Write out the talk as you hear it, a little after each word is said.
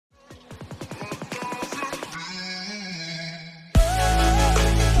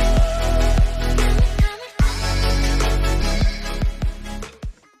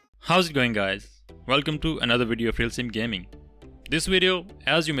How's it going, guys? Welcome to another video of Real Sim Gaming. This video,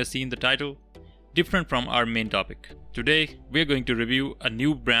 as you may see in the title, different from our main topic. Today we are going to review a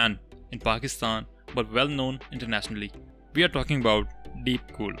new brand in Pakistan but well known internationally. We are talking about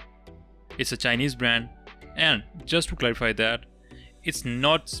DeepCool. It's a Chinese brand, and just to clarify that, it's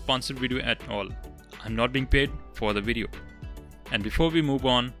not sponsored video at all. I'm not being paid for the video. And before we move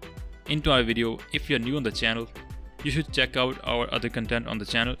on into our video, if you're new on the channel, you should check out our other content on the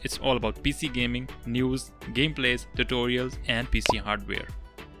channel. It's all about PC gaming, news, gameplays, tutorials, and PC hardware.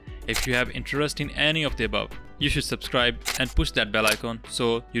 If you have interest in any of the above, you should subscribe and push that bell icon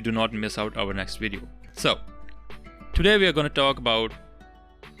so you do not miss out our next video. So, today we are going to talk about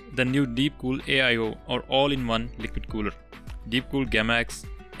the new DeepCool AIO or all-in-one liquid cooler, DeepCool Gammax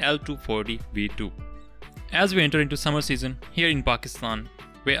L240 V2. As we enter into summer season here in Pakistan,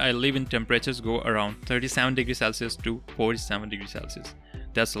 where I live in, temperatures go around 37 degrees Celsius to 47 degrees Celsius.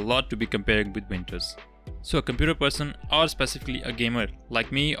 That's a lot to be comparing with winters. So a computer person, or specifically a gamer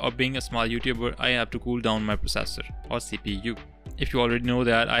like me, or being a small YouTuber, I have to cool down my processor or CPU. If you already know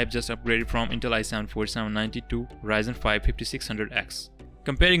that, I have just upgraded from Intel i7 4790 to Ryzen 5600x.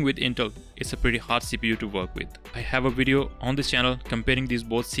 Comparing with Intel, it's a pretty hot CPU to work with. I have a video on this channel comparing these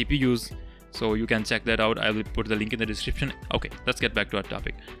both CPUs, so you can check that out. I will put the link in the description. Okay, let's get back to our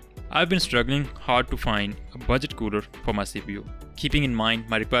topic. I've been struggling hard to find a budget cooler for my CPU. Keeping in mind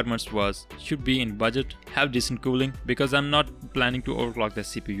my requirements should be in budget, have decent cooling because I'm not planning to overclock the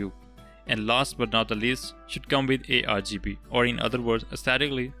CPU. And last but not the least, should come with ARGB, or in other words,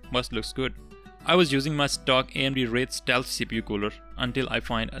 aesthetically must looks good. I was using my stock AMD Ryzen Stealth CPU cooler until I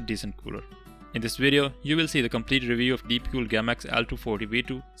find a decent cooler. In this video, you will see the complete review of DeepCool Gammax L240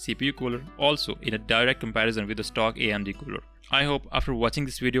 V2 CPU cooler, also in a direct comparison with the stock AMD cooler. I hope after watching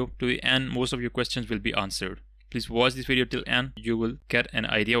this video to the end, most of your questions will be answered. Please watch this video till end, you will get an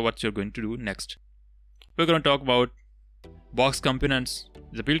idea what you're going to do next. We're going to talk about box components,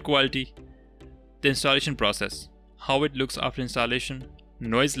 the build quality, the installation process, how it looks after installation,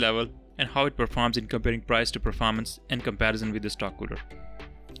 noise level, and how it performs in comparing price to performance and comparison with the stock cooler.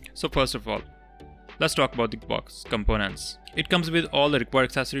 So first of all, let's talk about the box components. It comes with all the required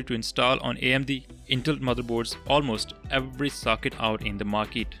accessory to install on AMD Intel motherboards, almost every socket out in the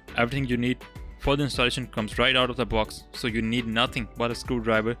market. Everything you need for the installation comes right out of the box, so you need nothing but a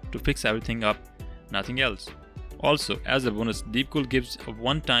screwdriver to fix everything up, nothing else. Also, as a bonus, DeepCool gives a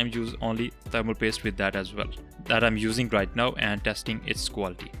one-time use only thermal paste with that as well, that I'm using right now and testing its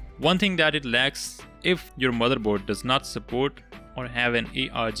quality. One thing that it lacks, if your motherboard does not support or have an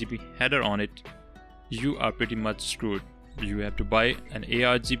ARGB header on it, you are pretty much screwed. You have to buy an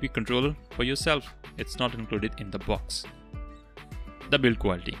ARGB controller for yourself. It's not included in the box. The build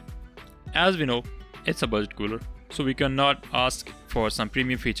quality. As we know, it's a budget cooler, so we cannot ask for some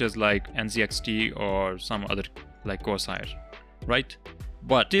premium features like NZXT or some other like Corsair, right?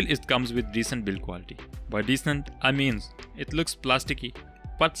 But still it comes with decent build quality. By decent, I mean it looks plasticky,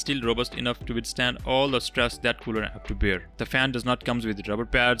 but still robust enough to withstand all the stress that cooler have to bear. The fan does not come with rubber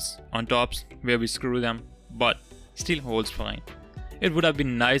pads on tops where we screw them, but still holds fine. It would have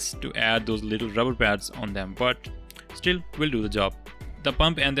been nice to add those little rubber pads on them, but still will do the job. The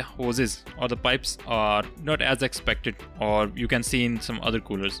pump and the hoses or the pipes are not as expected, or you can see in some other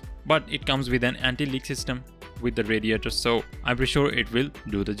coolers, but it comes with an anti-leak system with the radiator, so I'm pretty sure it will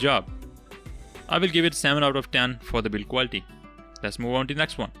do the job. I will give it 7 out of 10 for the build quality. Let's move on to the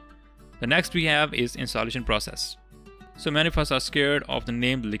next one. The next we have is installation process. So many of us are scared of the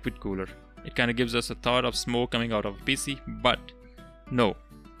name liquid cooler. It kind of gives us a thought of smoke coming out of a PC, but no,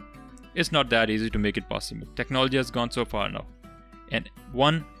 it's not that easy to make it possible. Technology has gone so far now, and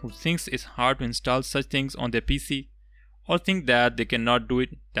one who thinks it's hard to install such things on their PC or think that they cannot do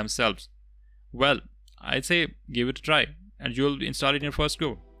it themselves, well, I'd say give it a try and you'll install it in your first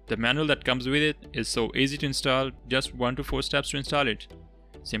go. The manual that comes with it is so easy to install, just 1 to 4 steps to install it.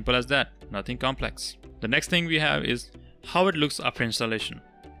 Simple as that, nothing complex. The next thing we have is how it looks after installation.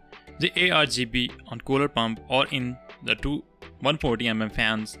 The ARGB on cooler pump or in the two 140mm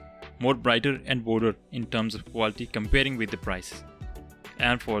fans more brighter and bolder in terms of quality comparing with the prices.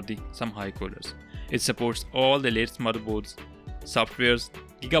 And for some high coolers, it supports all the latest motherboards, softwares,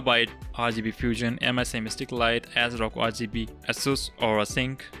 Gigabyte, RGB Fusion, MSI Mystic Light, ASRock RGB, ASUS Aura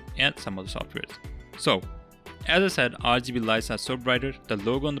Sync, and some other softwares. So, as I said, RGB lights are so brighter, the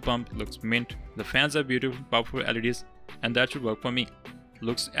logo on the pump looks mint, the fans are beautiful, powerful LEDs, and that should work for me.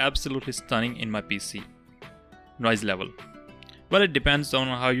 Looks absolutely stunning in my PC. Noise level. Well, it depends on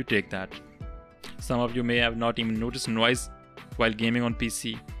how you take that. Some of you may have not even noticed noise while gaming on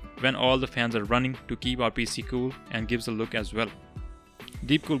PC when all the fans are running to keep our PC cool and gives a look as well.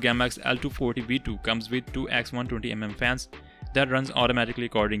 DeepCool Gammax L240 V2 comes with two X120mm fans that runs automatically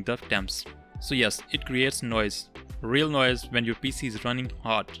according to the temps. So yes, it creates noise, real noise when your PC is running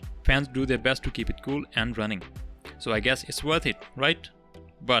hot. Fans do their best to keep it cool and running. So I guess it's worth it, right?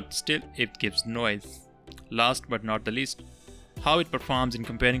 But still it gives noise. Last but not the least, how it performs in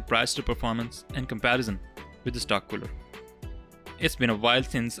comparing price to performance and comparison with the stock cooler. It's been a while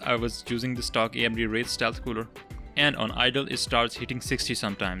since I was using the stock AMD Ryzen stealth cooler, and on idle it starts hitting 60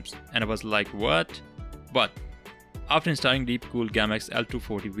 sometimes, and I was like, what? But after installing DeepCool Gammax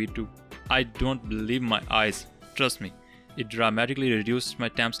L240 V2, I don't believe my eyes. Trust me, it dramatically reduced my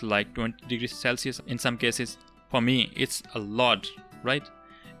temps like 20 degrees Celsius in some cases. For me, it's a lot, right?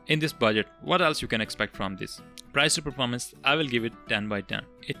 In this budget, what else you can expect from this? Price to performance, I will give it 10 by 10.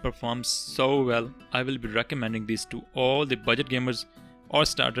 It performs so well, I will be recommending this to all the budget gamers or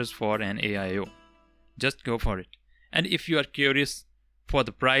starters for an AIO. Just go for it. And if you are curious for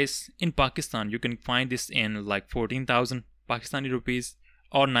the price, in Pakistan you can find this in like 14,000 Pakistani rupees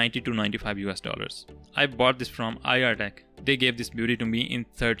or 90 to 95 US dollars. I bought this from IR. They gave this beauty to me in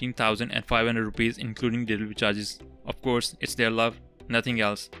 13,500 rupees including delivery charges. Of course, it's their love, nothing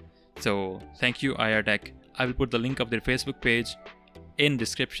else. So thank you IR. I will put the link of their Facebook page in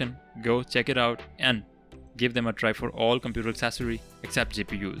description. Go check it out and give them a try for all computer accessory except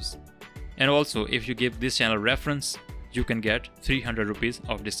GPUs. And also, if you give this channel reference, you can get 300 rupees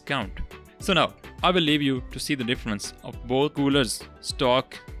of discount. So now, I will leave you to see the difference of both coolers,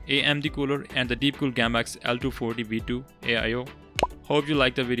 stock AMD cooler and the DeepCool Gammax L240 V2 AIO. Hope you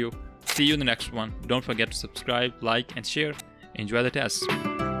liked the video. See you in the next one. Don't forget to subscribe, like and share. Enjoy the test.